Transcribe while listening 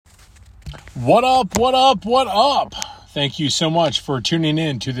What up, what up, what up? Thank you so much for tuning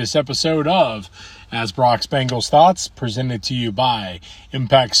in to this episode of Asbrock's Bengals Thoughts, presented to you by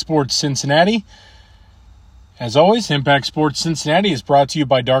Impact Sports Cincinnati. As always, Impact Sports Cincinnati is brought to you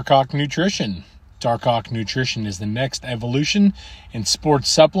by Darkhawk Nutrition. Darkhawk Nutrition is the next evolution in sports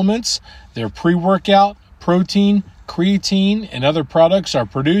supplements. Their pre-workout, protein, creatine, and other products are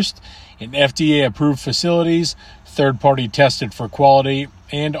produced in FDA-approved facilities, third-party tested for quality,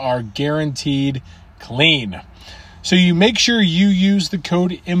 and are guaranteed clean. So you make sure you use the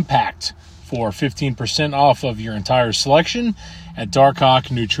code IMPACT for 15% off of your entire selection at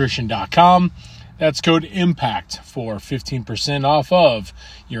darkhawknutrition.com. That's code IMPACT for 15% off of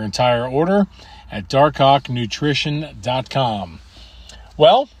your entire order at darkhawknutrition.com.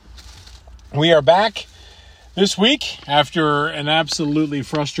 Well, we are back this week after an absolutely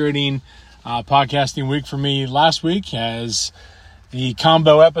frustrating podcasting week for me last week, as the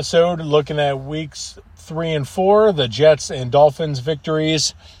combo episode looking at weeks 3 and 4, the Jets and Dolphins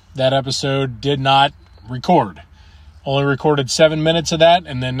victories. That episode did not record. Only recorded 7 minutes of that,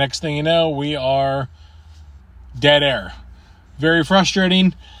 and then next thing you know, we are dead air. Very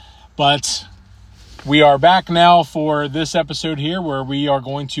frustrating, but we are back now for this episode here, where we are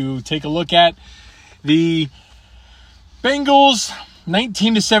going to take a look at the Bengals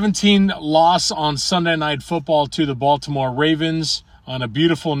 19-17 loss on Sunday Night Football to the Baltimore Ravens on a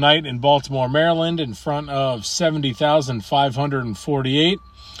beautiful night in Baltimore, Maryland, in front of 70,548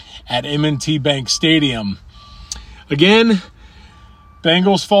 at M&T Bank Stadium. Again,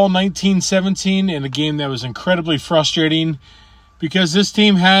 Bengals fall 19-17 in a game that was incredibly frustrating because this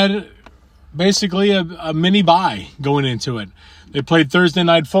team had basically a mini bye going into it. They played Thursday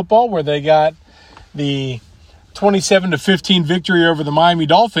Night Football, where they got the 27-15 victory over the Miami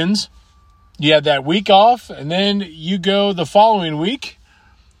Dolphins. You had that week off, and then you go the following week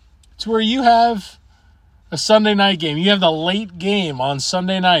to where you have a Sunday night game. You have the late game on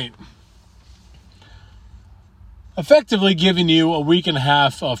Sunday night, effectively giving you a week and a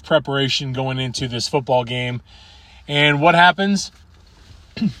half of preparation going into this football game. And what happens?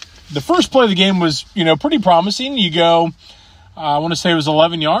 The first play of the game was, pretty promising. You go, I want to say it was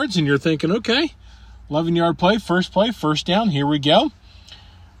 11 yards, and you're thinking, okay, 11-yard play, first down, here we go.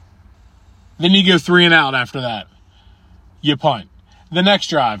 Then you go 3 and out after that. You punt. The next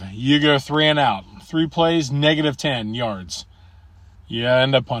drive, you go 3 and out. 3 plays, negative 10 yards. You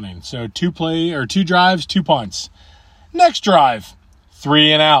end up punting. So 2 drives, 2 punts. Next drive,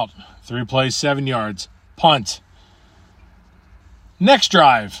 3 and out. 3 plays, 7 yards. Punt. Next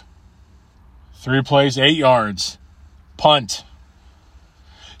drive, 3 plays, 8 yards. Punt.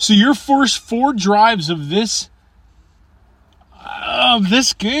 So your first 4 drives of this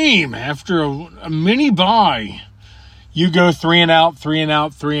game, after a mini bye, you go 3 and out, 3 and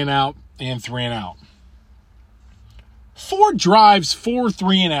out, 3 and out, and 3 and out. 4 drives, 4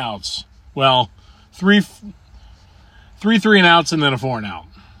 3 and outs. Well, three 3 and outs, and then a 4 and out.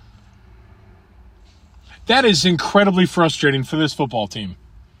 That is incredibly frustrating for this football team.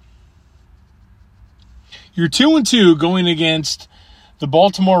 You're 2-2 going against the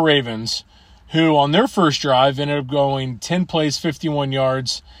Baltimore Ravens, who on their first drive ended up going 10 plays, 51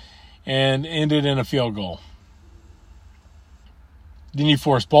 yards, and ended in a field goal. Then you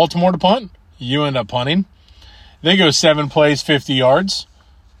force Baltimore to punt. You end up punting. They go 7 plays, 50 yards,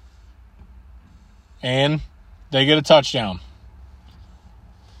 and they get a touchdown.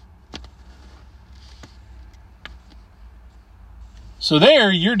 So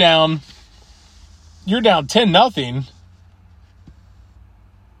there, you're down 10-0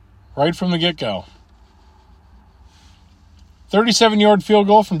 right from the get-go. 37-yard field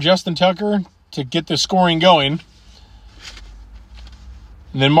goal from Justin Tucker to get the scoring going.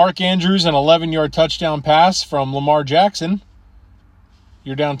 And then Mark Andrews, an 11-yard touchdown pass from Lamar Jackson.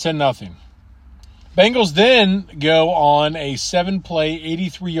 You're down 10-0. Bengals then go on a 7-play,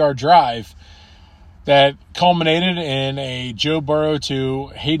 83-yard drive that culminated in a Joe Burrow to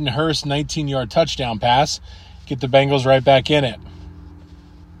Hayden Hurst 19-yard touchdown pass. Get the Bengals right back in it.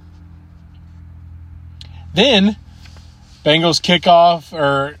 Then, Bengals kick off,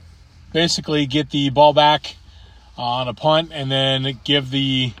 or basically get the ball back on a punt, and then give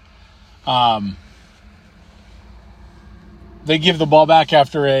the ball back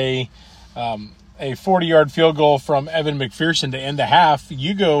after a 40-yard field goal from Evan McPherson to end the half.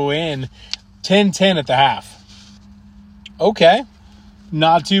 You go in 10-10 at the half. Okay,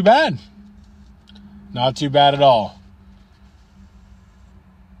 not too bad. Not too bad at all.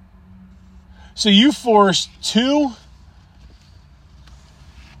 So you forced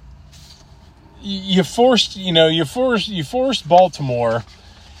Baltimore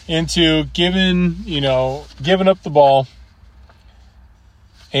into giving up the ball.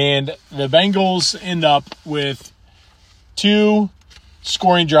 And the Bengals end up with 2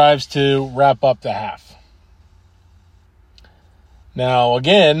 scoring drives to wrap up the half. Now,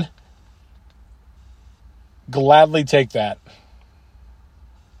 again, gladly take that.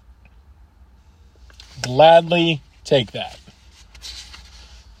 Gladly take that.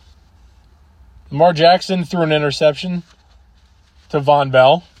 Lamar Jackson threw an interception to Von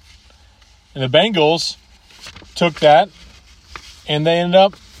Bell. And the Bengals took that, and they ended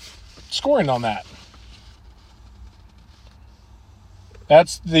up scoring on that.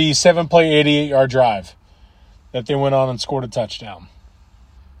 That's the 7-play, 88-yard drive that they went on and scored a touchdown.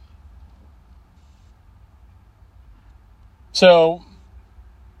 So,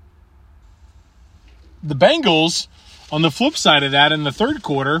 the Bengals, on the flip side of that, in the third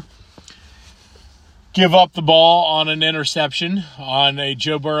quarter, give up the ball on an interception on a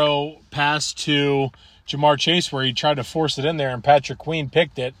Joe Burrow pass to Jamar Chase where he tried to force it in there and Patrick Queen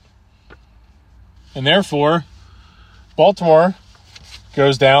picked it. And therefore, Baltimore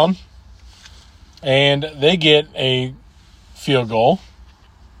goes down and they get a field goal.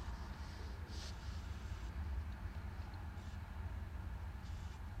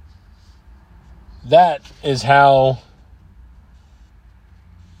 That is how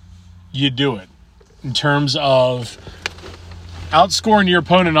you do it in terms of outscoring your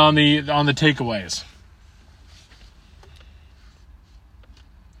opponent on the takeaways.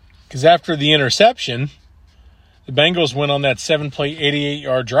 Because after the interception, the Bengals went on that 7-play,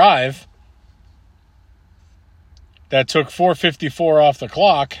 88-yard drive that took 4:54 off the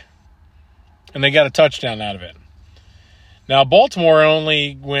clock, and they got a touchdown out of it. Now, Baltimore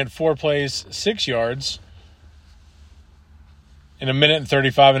only went 4 plays, 6 yards in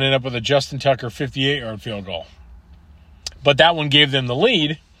 1:35 and ended up with a Justin Tucker 58-yard field goal. But that one gave them the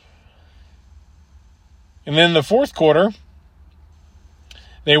lead. And then in the fourth quarter,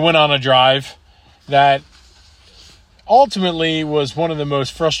 they went on a drive that ultimately was one of the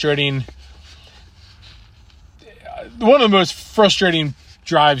most frustrating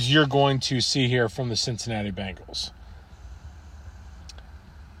drives you're going to see here from the Cincinnati Bengals.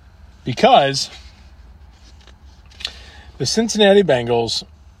 Because the Cincinnati Bengals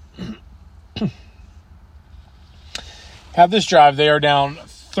have this drive. They are down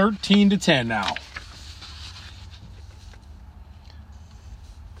 13-10 now.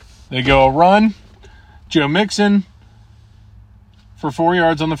 They go a run. Joe Mixon for 4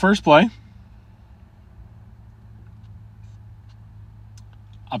 yards on the first play.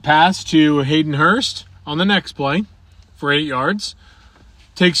 A pass to Hayden Hurst on the next play for 8 yards.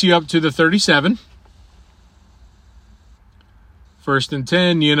 Takes you up to the 37. 1st and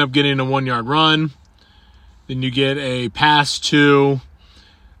 10, you end up getting a 1-yard run. Then you get a pass to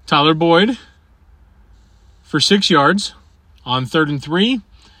Tyler Boyd for 6 yards. On 3rd and 3,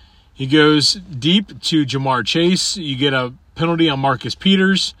 he goes deep to Jamar Chase. You get a penalty on Marcus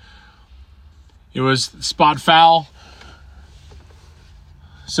Peters. It was spot foul.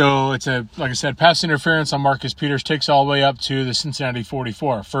 So it's like I said, pass interference on Marcus Peters takes all the way up to the Cincinnati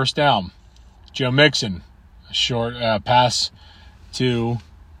 44. 1st down. Joe Mixon, a short pass to,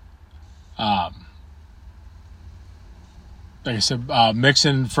 like I said,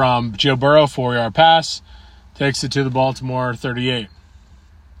 Mixon from Joe Burrow, 4-yard pass, takes it to the Baltimore 38.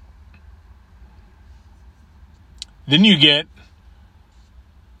 Then you get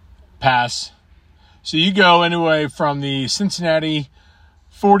pass. So you go anyway from the Cincinnati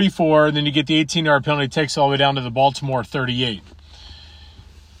 44, then you get the 18-yard penalty, takes all the way down to the Baltimore 38.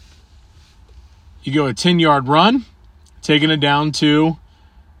 You go a 10-yard run, taking it down to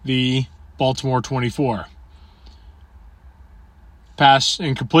the Baltimore 24. Pass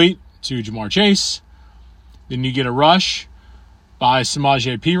incomplete to Jamar Chase. Then you get a rush by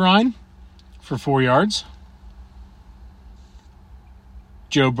Samaje Perine for 4 yards.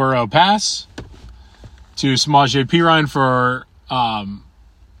 Joe Burrow pass to Samaje Perine for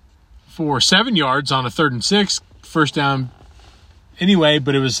 7 yards on a 3rd and 6. 1st down anyway,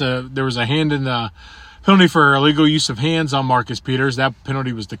 but there was a hand in the penalty for illegal use of hands on Marcus Peters. That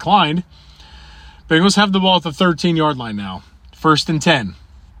penalty was declined. Bengals have the ball at the 13-yard line now. 1st and 10.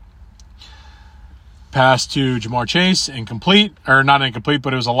 Pass to Jamar Chase, incomplete, or not incomplete,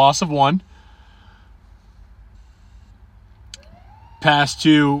 but it was a loss of 1. Pass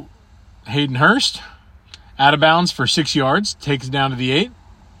to Hayden Hurst, out of bounds for 6 yards, takes it down to the 8.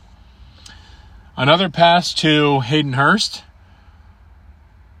 Another pass to Hayden Hurst.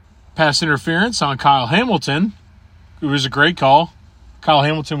 Pass interference on Kyle Hamilton. It was a great call. Kyle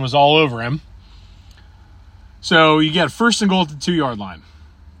Hamilton was all over him. So you get 1st and goal at the 2-yard line.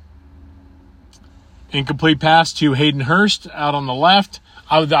 Incomplete pass to Hayden Hurst out on the left.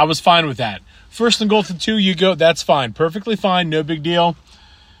 I was fine with that. 1st and goal to 2, you go. That's fine. Perfectly fine. No big deal.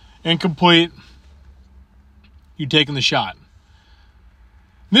 Incomplete. You taking the shot.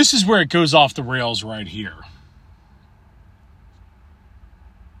 This is where it goes off the rails right here.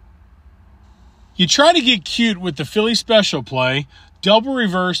 You try to get cute with the Philly special play. Double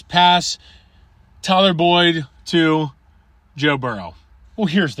reverse pass Tyler Boyd to Joe Burrow. Well,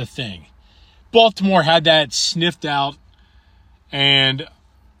 here's the thing. Baltimore had that sniffed out, and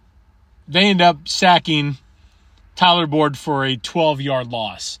they end up sacking Tyler Boyd for a 12-yard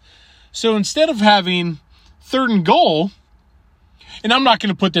loss. So instead of having 3rd and goal, and I'm not going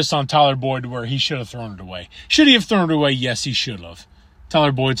to put this on Tyler Boyd where he should have thrown it away. Should he have thrown it away? Yes, he should have.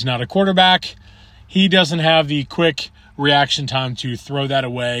 Tyler Boyd's not a quarterback. He doesn't have the quick reaction time to throw that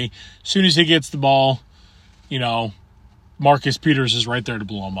away. As soon as he gets the ball, Marcus Peters is right there to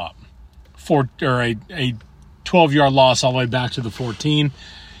blow him up. A 12-yard loss all the way back to the 14.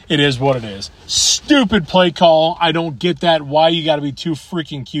 It is what it is. Stupid play call. I don't get that. Why you got to be too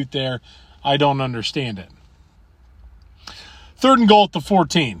freaking cute there. I don't understand it. 3rd and goal at the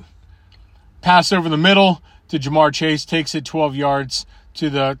 14. Pass over the middle to Jamar Chase. Takes it 12 yards to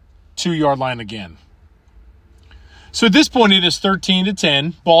the 2-yard line again. So at this point, it is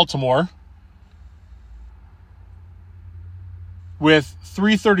 13-10, Baltimore, with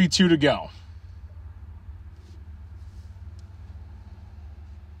 3:32 to go.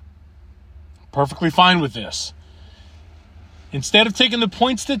 Perfectly fine with this. Instead of taking the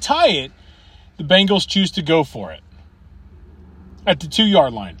points to tie it, the Bengals choose to go for it at the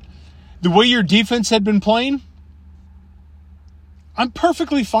 2-yard line. The way your defense had been playing, I'm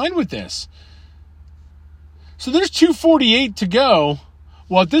perfectly fine with this. So there's 2:48 to go.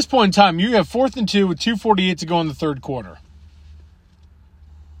 Well, at this point in time, you have 4th and 2 with 2:48 to go in the 3rd quarter.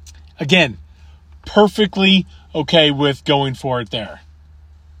 Again, perfectly okay with going for it there.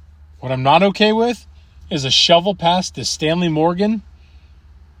 What I'm not okay with is a shovel pass to Stanley Morgan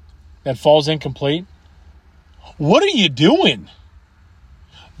that falls incomplete. What are you doing?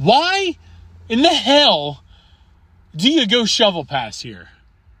 Why in the hell do you go shovel pass here?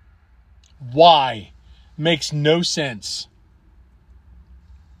 Why? Makes no sense.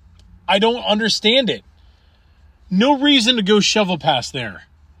 I don't understand it. No reason to go shovel pass there.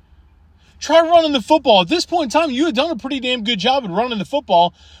 Try running the football. At this point in time, you had done a pretty damn good job at running the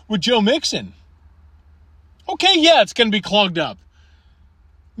football with Joe Mixon. Okay, yeah, it's going to be clogged up.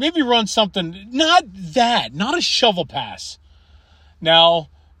 Maybe run something. Not that. Not a shovel pass. Now,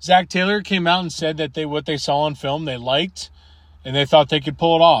 Zach Taylor came out and said that what they saw on film they liked, and they thought they could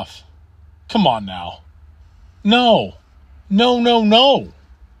pull it off. Come on now. No. No.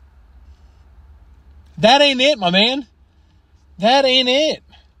 That ain't it, my man. That ain't it.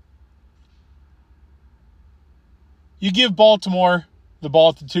 You give Baltimore the ball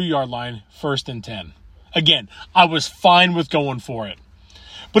at the 2-yard line, 1st and 10. Again, I was fine with going for it.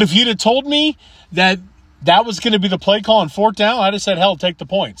 But if you'd have told me that was going to be the play call on 4th down, I'd have said, hell, take the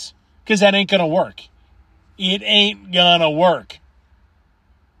points. Because that ain't going to work. It ain't going to work.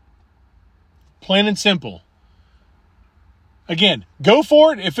 Plain and simple. Again, go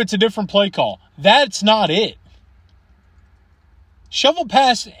for it if it's a different play call. That's not it. Shovel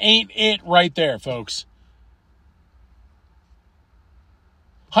pass ain't it right there, folks.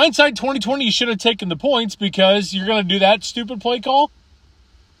 Hindsight 2020, you should have taken the points because you're going to do that stupid play call.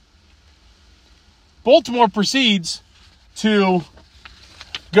 Baltimore proceeds to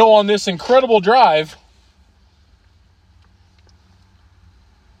go on this incredible drive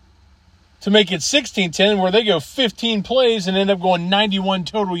to make it 16-10, where they go 15 plays and end up going 91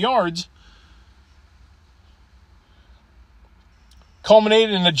 total yards.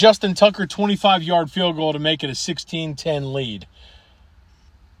 Culminated in a Justin Tucker 25-yard field goal to make it a 16-10 lead.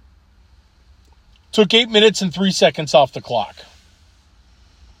 Took 8 minutes and 3 seconds off the clock.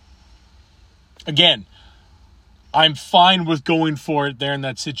 Again, I'm fine with going for it there in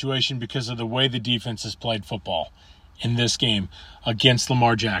that situation because of the way the defense has played football in this game against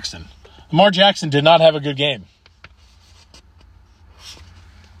Lamar Jackson. Lamar Jackson did not have a good game.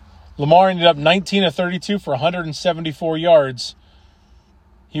 Lamar ended up 19 of 32 for 174 yards.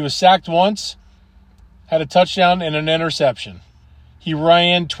 He was sacked once, had a touchdown and an interception. He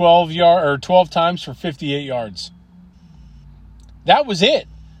ran 12 times for 58 yards. That was it.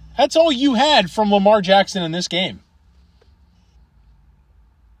 That's all you had from Lamar Jackson in this game.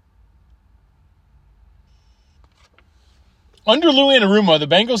 Under Lou Anarumo, the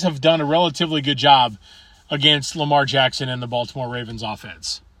Bengals have done a relatively good job against Lamar Jackson and the Baltimore Ravens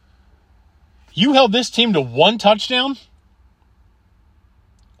offense. You held this team to one touchdown?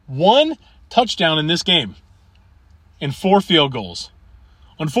 One touchdown in this game and 4 field goals.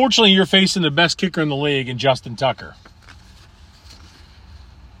 Unfortunately, you're facing the best kicker in the league in Justin Tucker.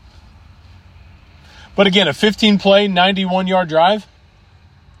 But again, a 15-play, 91-yard drive.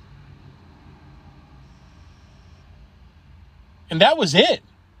 And that was it.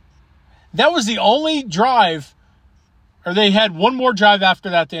 That was the only drive, or they had one more drive after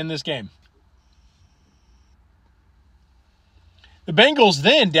that to end this game. The Bengals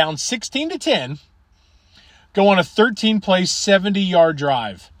then, down 16-10, go on a 13-play, 70-yard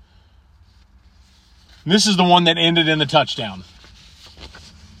drive. And this is the one that ended in the touchdown.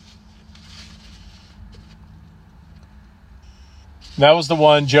 That was the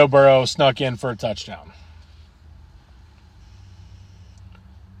one Joe Burrow snuck in for a touchdown.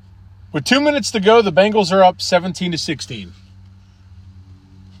 With 2 minutes to go, the Bengals are up 17-16.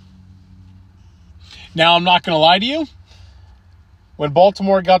 Now, I'm not going to lie to you. When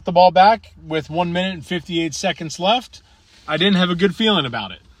Baltimore got the ball back with 1 minute and 58 seconds left, I didn't have a good feeling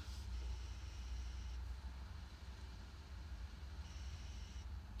about it.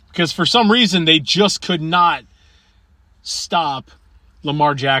 Because for some reason, they just could not stop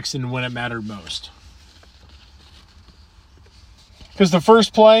Lamar Jackson when it mattered most. Because the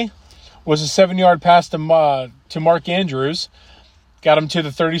first play was a 7-yard pass to Mark Andrews. Got him to the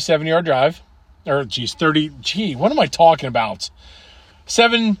 37-yard drive. What am I talking about?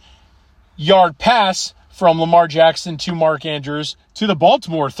 7-yard pass from Lamar Jackson to Mark Andrews to the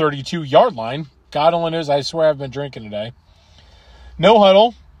Baltimore 32-yard line. God only knows, I swear I've been drinking today. No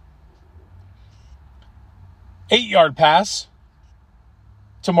huddle. 8-yard pass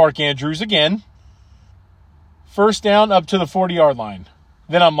to Mark Andrews again. First down up to the 40-yard line.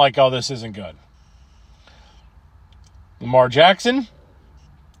 Then I'm like, oh, this isn't good. Lamar Jackson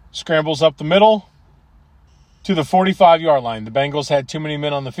scrambles up the middle to the 45-yard line. The Bengals had too many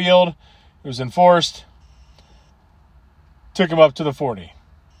men on the field. It was enforced. Took him up to the 40.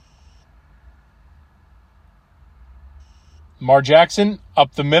 Lamar Jackson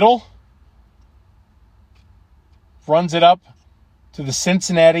up the middle. Runs it up to the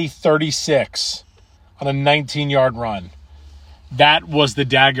Cincinnati 36 on a 19-yard run. That was the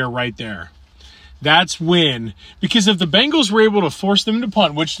dagger right there. That's when, because if the Bengals were able to force them to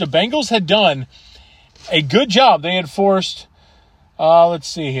punt, which the Bengals had done a good job. They had forced, let's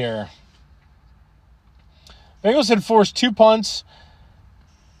see here. Bengals had forced 2 punts.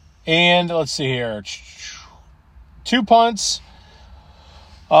 And let's see here. 2 punts.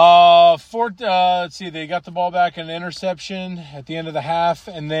 Let's see, they got the ball back in an interception at the end of the half,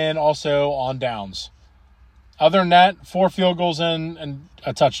 and then also on downs. Other than that, 4 field goals and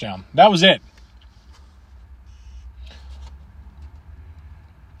a touchdown. That was it.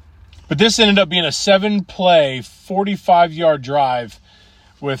 But this ended up being a 7-play, 45-yard drive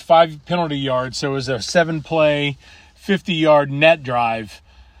with 5 penalty yards. So it was a 7-play, 50-yard net drive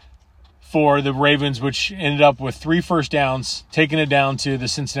for the Ravens, which ended up with 3 first downs, taking it down to the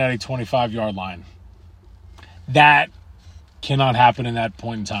Cincinnati 25-yard line. That cannot happen in that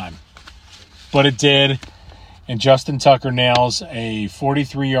point in time. But it did, and Justin Tucker nails a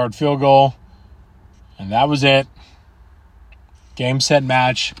 43-yard field goal, and that was it. Game, set,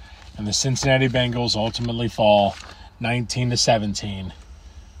 match. And the Cincinnati Bengals ultimately fall 19-17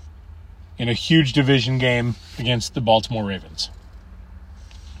 in a huge division game against the Baltimore Ravens.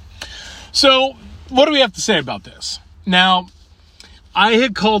 So, what do we have to say about this? Now, I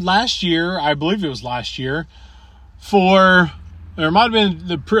had called last year, I believe it was last year, or it might have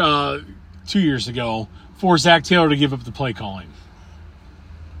been 2 years ago, for Zach Taylor to give up the play calling.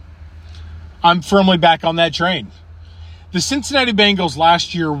 I'm firmly back on that train. The Cincinnati Bengals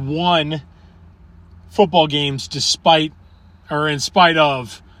last year won football games in spite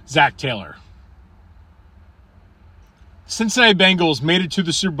of Zach Taylor. Cincinnati Bengals made it to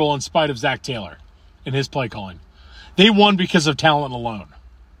the Super Bowl in spite of Zach Taylor and his play calling. They won because of talent alone.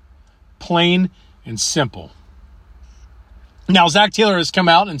 Plain and simple. Now, Zach Taylor has come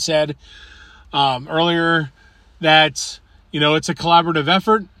out and said earlier that, it's a collaborative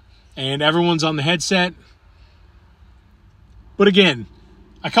effort and everyone's on the headset. But again,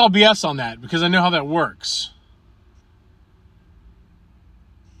 I call BS on that because I know how that works.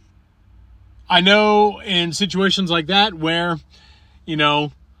 I know in situations like that where,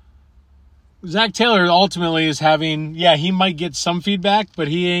 Zach Taylor ultimately is having, he might get some feedback, but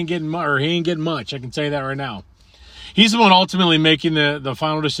he ain't getting much. I can tell you that right now. He's the one ultimately making the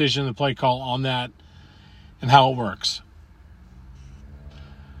final decision, the play call on that and how it works.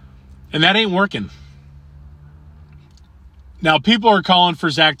 And that ain't working. Now, people are calling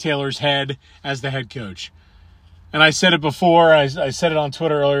for Zach Taylor's head as the head coach. And I said it before. I said it on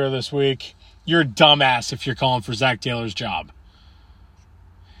Twitter earlier this week. You're a dumbass if you're calling for Zach Taylor's job.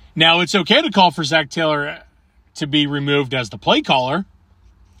 Now, it's okay to call for Zach Taylor to be removed as the play caller.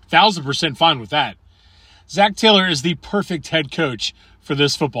 1,000% fine with that. Zach Taylor is the perfect head coach for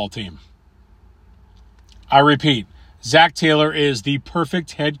this football team. I repeat, Zach Taylor is the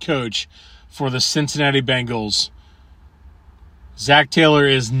perfect head coach for the Cincinnati Bengals. Zach Taylor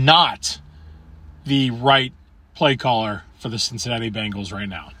is not the right play caller for the Cincinnati Bengals right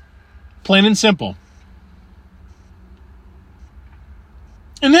now. Plain and simple.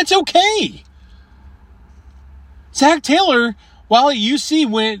 And that's okay. Zach Taylor, while at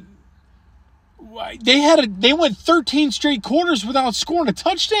UC they went 13 straight quarters without scoring a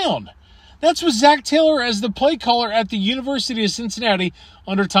touchdown. That's with Zach Taylor as the play caller at the University of Cincinnati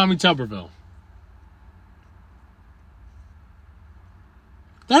under Tommy Tuberville.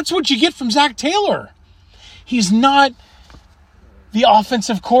 That's what you get from Zach Taylor. He's not the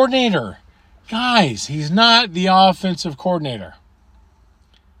offensive coordinator. Guys, he's not the offensive coordinator.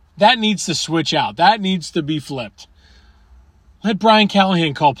 That needs to switch out. That needs to be flipped. Let Brian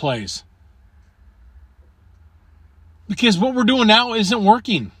Callahan call plays. Because what we're doing now isn't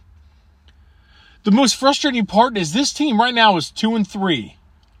working. The most frustrating part is this team right now is 2-3.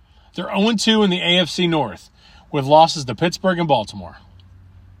 They're 0-2 in the AFC North with losses to Pittsburgh and Baltimore.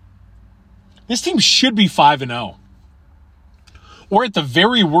 This team should be 5-0. Or at the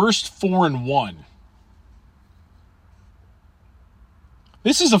very worst, 4-1.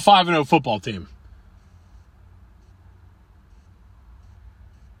 This is a 5-0 football team.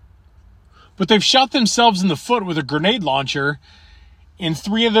 But they've shot themselves in the foot with a grenade launcher in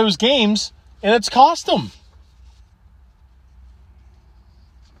 3 of those games, and it's cost them.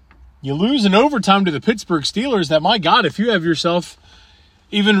 You lose in overtime to the Pittsburgh Steelers that, my God, if you have yourself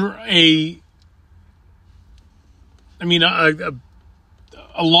even a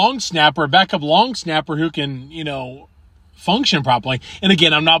long snapper, a backup long snapper who can, function properly. And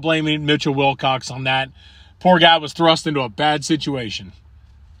again, I'm not blaming Mitchell Wilcox on that. Poor guy was thrust into a bad situation.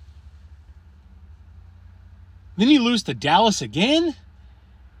 Then you lose to Dallas again?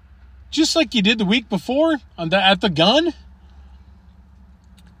 Just like you did the week before at the gun?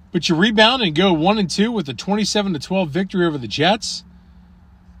 But you rebound and go 1-2 with a 27-12 victory over the Jets.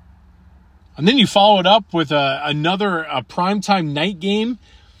 And then you follow it up with another primetime night game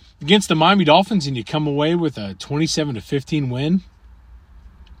against the Miami Dolphins, and you come away with a 27-15 win.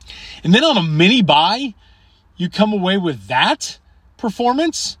 And then on a mini bye, you come away with that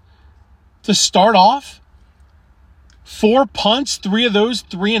performance to start off. 4 punts, 3 of those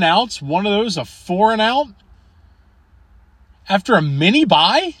 3-and-outs, 1 of those a 4-and-out. After a mini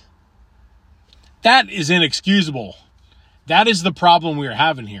bye? That is inexcusable. That is the problem we are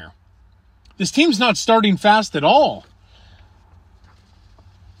having here. This team's not starting fast at all.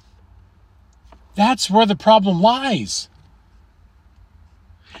 That's where the problem lies.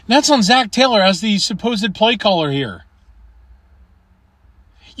 And that's on Zach Taylor as the supposed play caller here.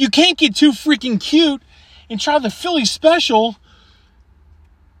 You can't get too freaking cute and try the Philly special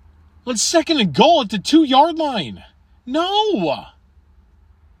on 2nd and goal at the 2-yard line. No.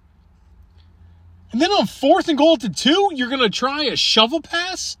 And then on 4th and goal at the 2, you're going to try a shovel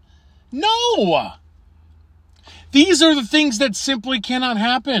pass? No. These are the things that simply cannot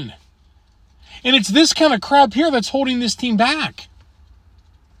happen. And it's this kind of crap here that's holding this team back.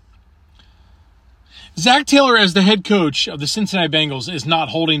 Zach Taylor as the head coach of the Cincinnati Bengals is not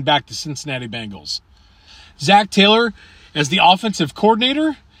holding back the Cincinnati Bengals. Zach Taylor as the offensive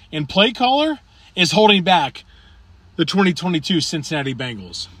coordinator and play caller is holding back the 2022 Cincinnati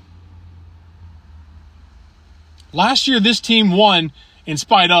Bengals. Last year, this team won in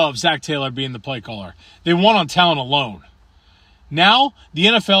spite of Zach Taylor being the play caller. They won on talent alone. Now, the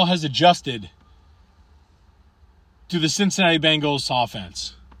NFL has adjusted to the Cincinnati Bengals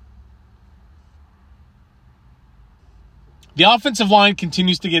offense. The offensive line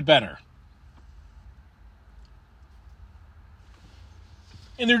continues to get better.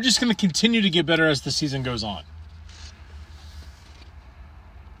 And they're just going to continue to get better as the season goes on.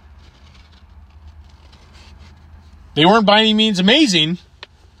 They weren't by any means amazing,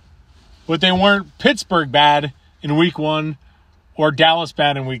 but they weren't Pittsburgh bad in week 1 or Dallas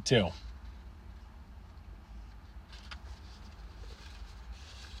bad in week 2.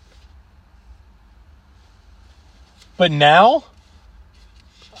 But now,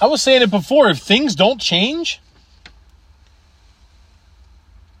 I was saying it before, if things don't change,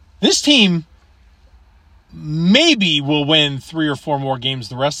 this team maybe will win 3 or 4 more games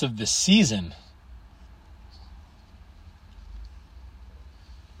the rest of the season.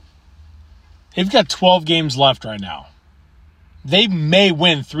 They've got 12 games left right now. They may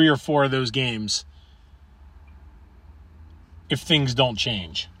win 3 or 4 of those games if things don't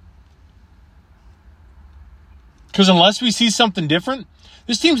change. Because unless we see something different,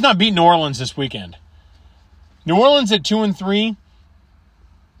 this team's not beating New Orleans this weekend. New Orleans at 2-3,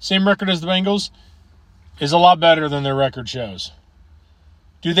 same record as the Bengals, is a lot better than their record shows.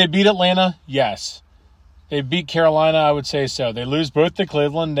 Do they beat Atlanta? Yes. They beat Carolina, I would say so. They lose both to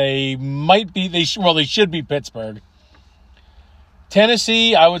Cleveland. They might be, they should beat Pittsburgh.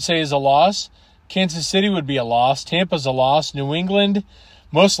 Tennessee, I would say, is a loss. Kansas City would be a loss. Tampa's a loss. New England,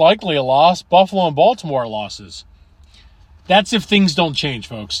 most likely a loss. Buffalo and Baltimore are losses. That's if things don't change,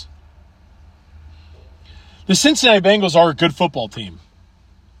 folks. The Cincinnati Bengals are a good football team.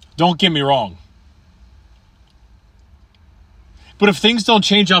 Don't get me wrong. But if things don't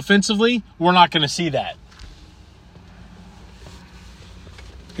change offensively, we're not going to see that.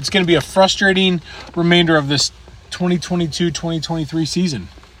 It's going to be a frustrating remainder of this 2022-2023 season.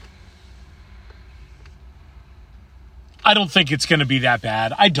 I don't think it's going to be that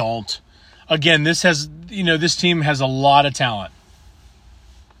bad. I don't. Again, this team has a lot of talent.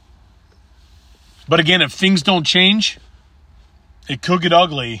 But again, if things don't change, it could get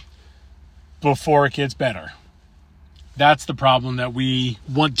ugly before it gets better. That's the problem that we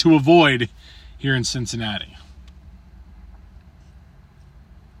want to avoid here in Cincinnati.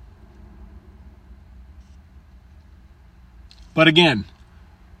 But again,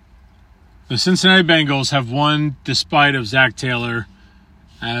 the Cincinnati Bengals have won despite of Zach Taylor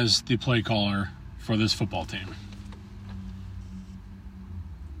as the play caller for this football team.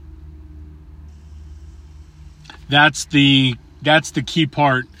 That's the key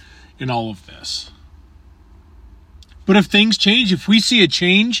part in all of this. But if things change, if we see a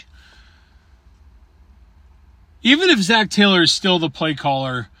change, even if Zach Taylor is still the play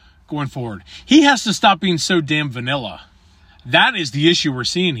caller going forward, he has to stop being so damn vanilla. That is the issue we're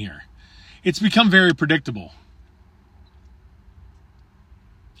seeing here. It's become very predictable.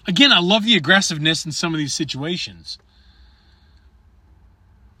 Again, I love the aggressiveness in some of these situations.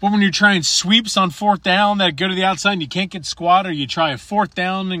 But when you're trying sweeps on 4th down that go to the outside and you can't get squat, or you try a 4th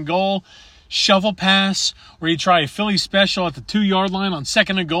down and goal shovel pass, or you try a Philly special at the 2-yard line on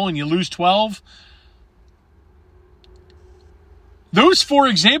 2nd and goal and you lose 12. Those 4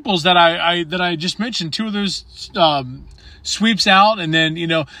 examples that I just mentioned, 2 of those sweeps out, and then,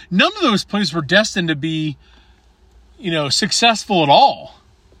 none of those plays were destined to be, successful at all.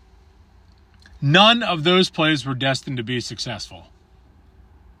 None of those plays were destined to be successful.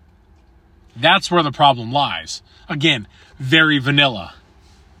 That's where the problem lies. Again, very vanilla.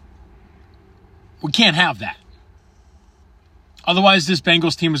 We can't have that. Otherwise, this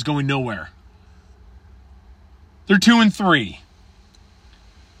Bengals team is going nowhere. They're 2-3.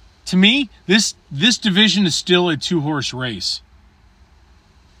 To me, this division is still a 2-horse race.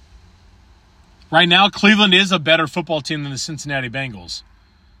 Right now, Cleveland is a better football team than the Cincinnati Bengals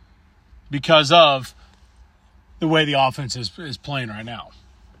because of the way the offense is playing right now.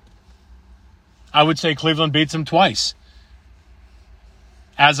 I would say Cleveland beats them twice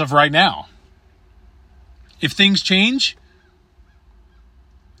as of right now. If things change,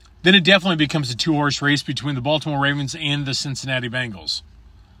 then it definitely becomes a 2-horse race between the Baltimore Ravens and the Cincinnati Bengals.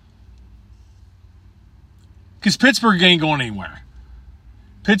 Because Pittsburgh ain't going anywhere.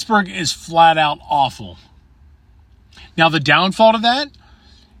 Pittsburgh is flat out awful. Now, the downfall to that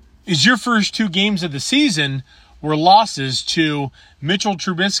is your first 2 games of the season were losses to Mitchell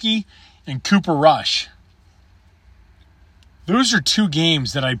Trubisky and Cooper Rush. Those are 2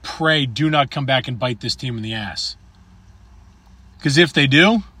 games that I pray do not come back and bite this team in the ass. Because if they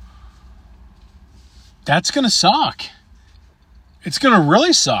do, that's going to suck. It's going to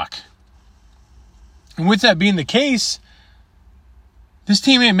really suck. And with that being the case, this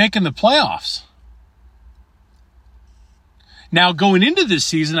team ain't making the playoffs. Now, going into this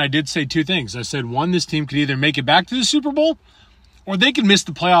season, I did say 2 things. I said, 1, this team could either make it back to the Super Bowl, or they could miss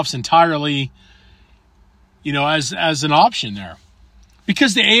the playoffs entirely, as an option there.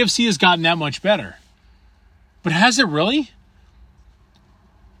 Because the AFC has gotten that much better. But has it really?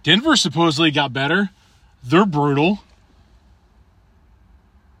 Denver supposedly got better. They're brutal.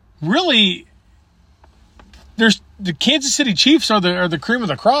 Really, the Kansas City Chiefs are the cream of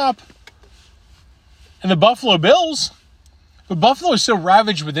the crop. And the Buffalo Bills. But Buffalo is so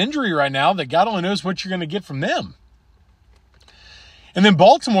ravaged with injury right now that God only knows what you're going to get from them. And then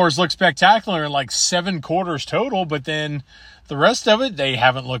Baltimore's looked spectacular in like 7 quarters total, but then the rest of it, they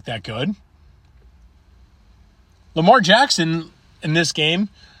haven't looked that good. Lamar Jackson in this game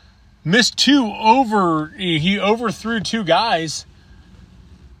missed he overthrew 2 guys.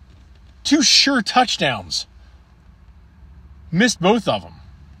 2 sure touchdowns. Missed both of them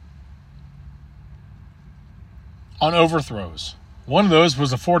on overthrows. One of those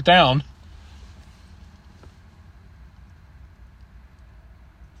was a 4th down.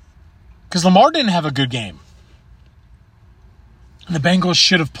 Because Lamar didn't have a good game. And the Bengals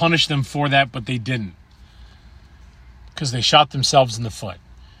should have punished them for that, but they didn't. Because they shot themselves in the foot.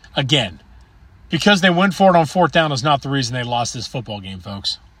 Again, because they went for it on 4th down is not the reason they lost this football game,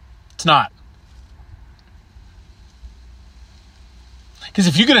 folks. It's not. Because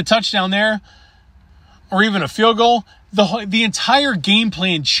if you get a touchdown there, or even a field goal, the entire game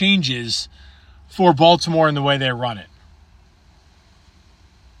plan changes for Baltimore in the way they run it.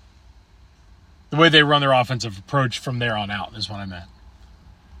 The way they run their offensive approach from there on out is what I meant.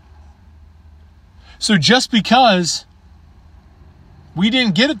 So just because we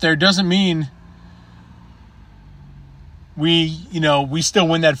didn't get it there doesn't mean we still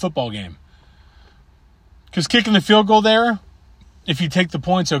win that football game. Because kicking the field goal there, if you take the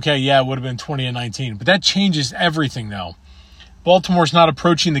points, okay, yeah, it would have been 20-19. But that changes everything, though. Baltimore's not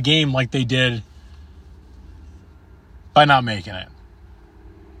approaching the game like they did by not making it.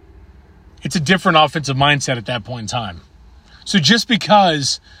 It's a different offensive mindset at that point in time. So just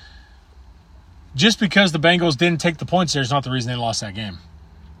because the Bengals didn't take the points there is not the reason they lost that game.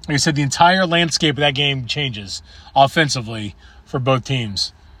 Like I said, the entire landscape of that game changes offensively for both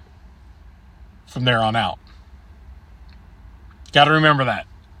teams from there on out. Got to remember that.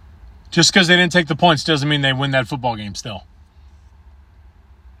 Just because they didn't take the points doesn't mean they win that football game still.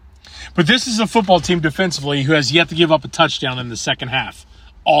 But this is a football team defensively who has yet to give up a touchdown in the second half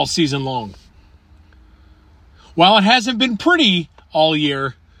all season long. While it hasn't been pretty all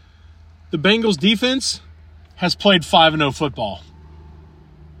year, the Bengals defense has played 5-0 football.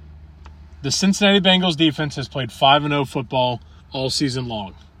 The Cincinnati Bengals defense has played 5-0 football all season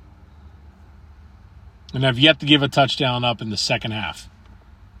long. And have yet to give a touchdown up in the second half.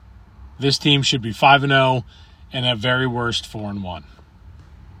 This team should be 5-0 and at very worst 4-1.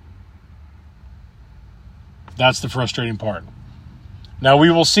 That's the frustrating part. Now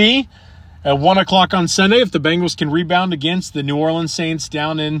we will see at 1 o'clock on Sunday if the Bengals can rebound against the New Orleans Saints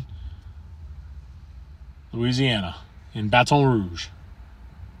down in Louisiana, in Baton Rouge.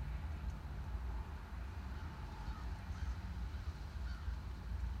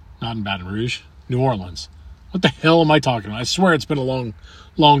 Not in Baton Rouge. New Orleans. What the hell am I talking about? I swear it's been a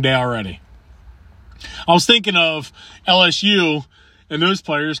long day already. I was thinking of LSU and those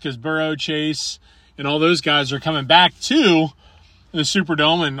players because Burrow, Chase, and all those guys are coming back to the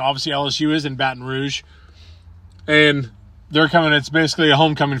Superdome, and obviously LSU is in Baton Rouge. And they're coming. It's basically a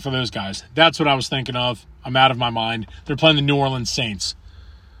homecoming for those guys. That's what I was thinking of. I'm out of my mind. They're playing the New Orleans Saints.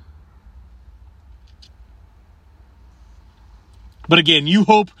 But again, you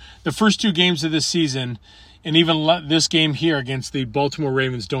hope the first 2 games of this season and even this game here against the Baltimore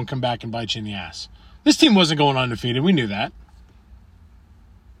Ravens don't come back and bite you in the ass. This team wasn't going undefeated. We knew that.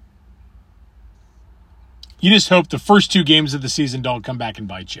 You just hope the first 2 games of the season don't come back and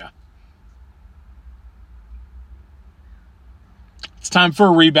bite you. It's time for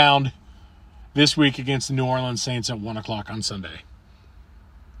a rebound this week against the New Orleans Saints at 1 o'clock on Sunday.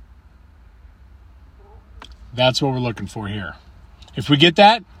 That's what we're looking for here. If we get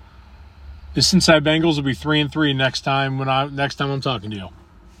that, the Cincinnati Bengals will be 3-3 next time I'm talking to you.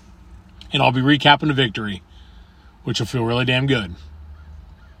 And I'll be recapping the victory, which will feel really damn good.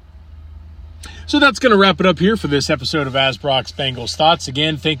 So that's going to wrap it up here for this episode of Asbrock's Bengals Thoughts.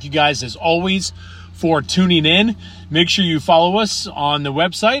 Again, thank you guys as always for tuning in. Make sure you follow us on the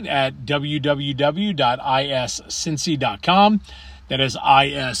website at www.iscincy.com. That is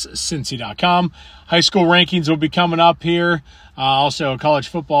iscincy.com. High school rankings will be coming up here. Also, a college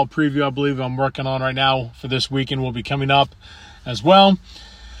football preview, I believe I'm working on right now for this weekend, will be coming up as well.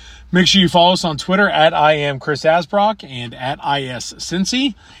 Make sure you follow us on Twitter at I am Chris Asbrock and at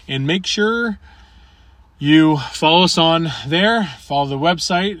iscincy. And make sure you follow us on there, follow the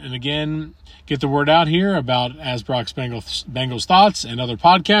website, and again, get the word out here about Asbrock's Bengals Thoughts and other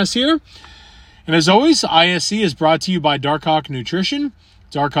podcasts here. And as always, ISC is brought to you by Darkhawk Nutrition.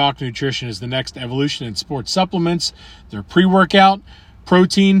 Darkhawk Nutrition is the next evolution in sports supplements. Their pre-workout,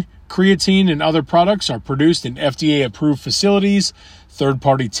 protein, creatine, and other products are produced in FDA-approved facilities,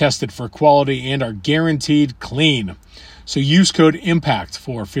 third-party tested for quality, and are guaranteed clean. So use code IMPACT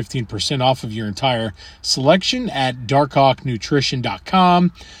for 15% off of your entire selection at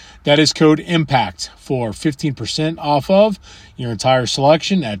darkhawknutrition.com. That is code IMPACT for 15% off of your entire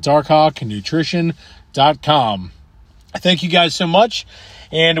selection at darkhawknutrition.com. Thank you guys so much,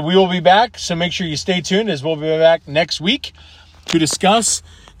 and we will be back, so make sure you stay tuned as we'll be back next week to discuss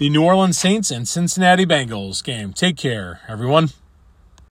the New Orleans Saints and Cincinnati Bengals game. Take care, everyone.